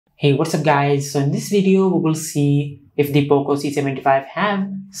Hey, what's up guys? So in this video we will see if the Poco C75 have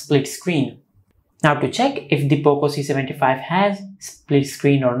split screen. Now to check if the Poco C75 has split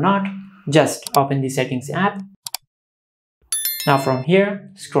screen or not, just open the settings app. Now from here,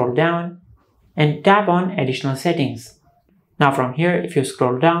 scroll down and tap on additional settings. Now from here, if you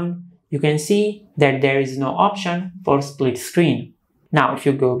scroll down, you can see that there is no option for split screen. Now if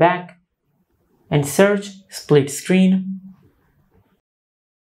you go back and search split screen,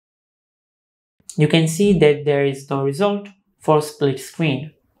 you can see that there is no result for split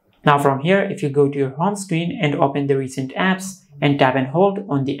screen. Now from here, if you go to your home screen and open the recent apps and tap and hold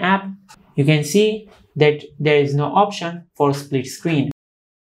on the app, you can see that there is no option for split screen.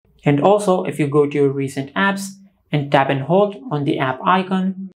 And also, if you go to your recent apps and tap and hold on the app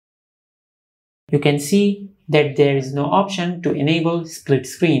icon, you can see that there is no option to enable split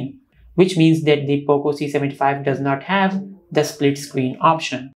screen, which means that the Poco C75 does not have the split screen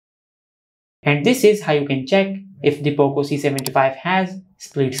option. And this is how you can check if the Poco C75 has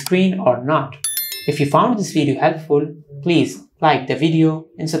split screen or not. If you found this video helpful, please like the video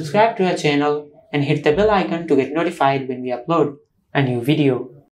and subscribe to our channel and hit the bell icon to get notified when we upload a new video.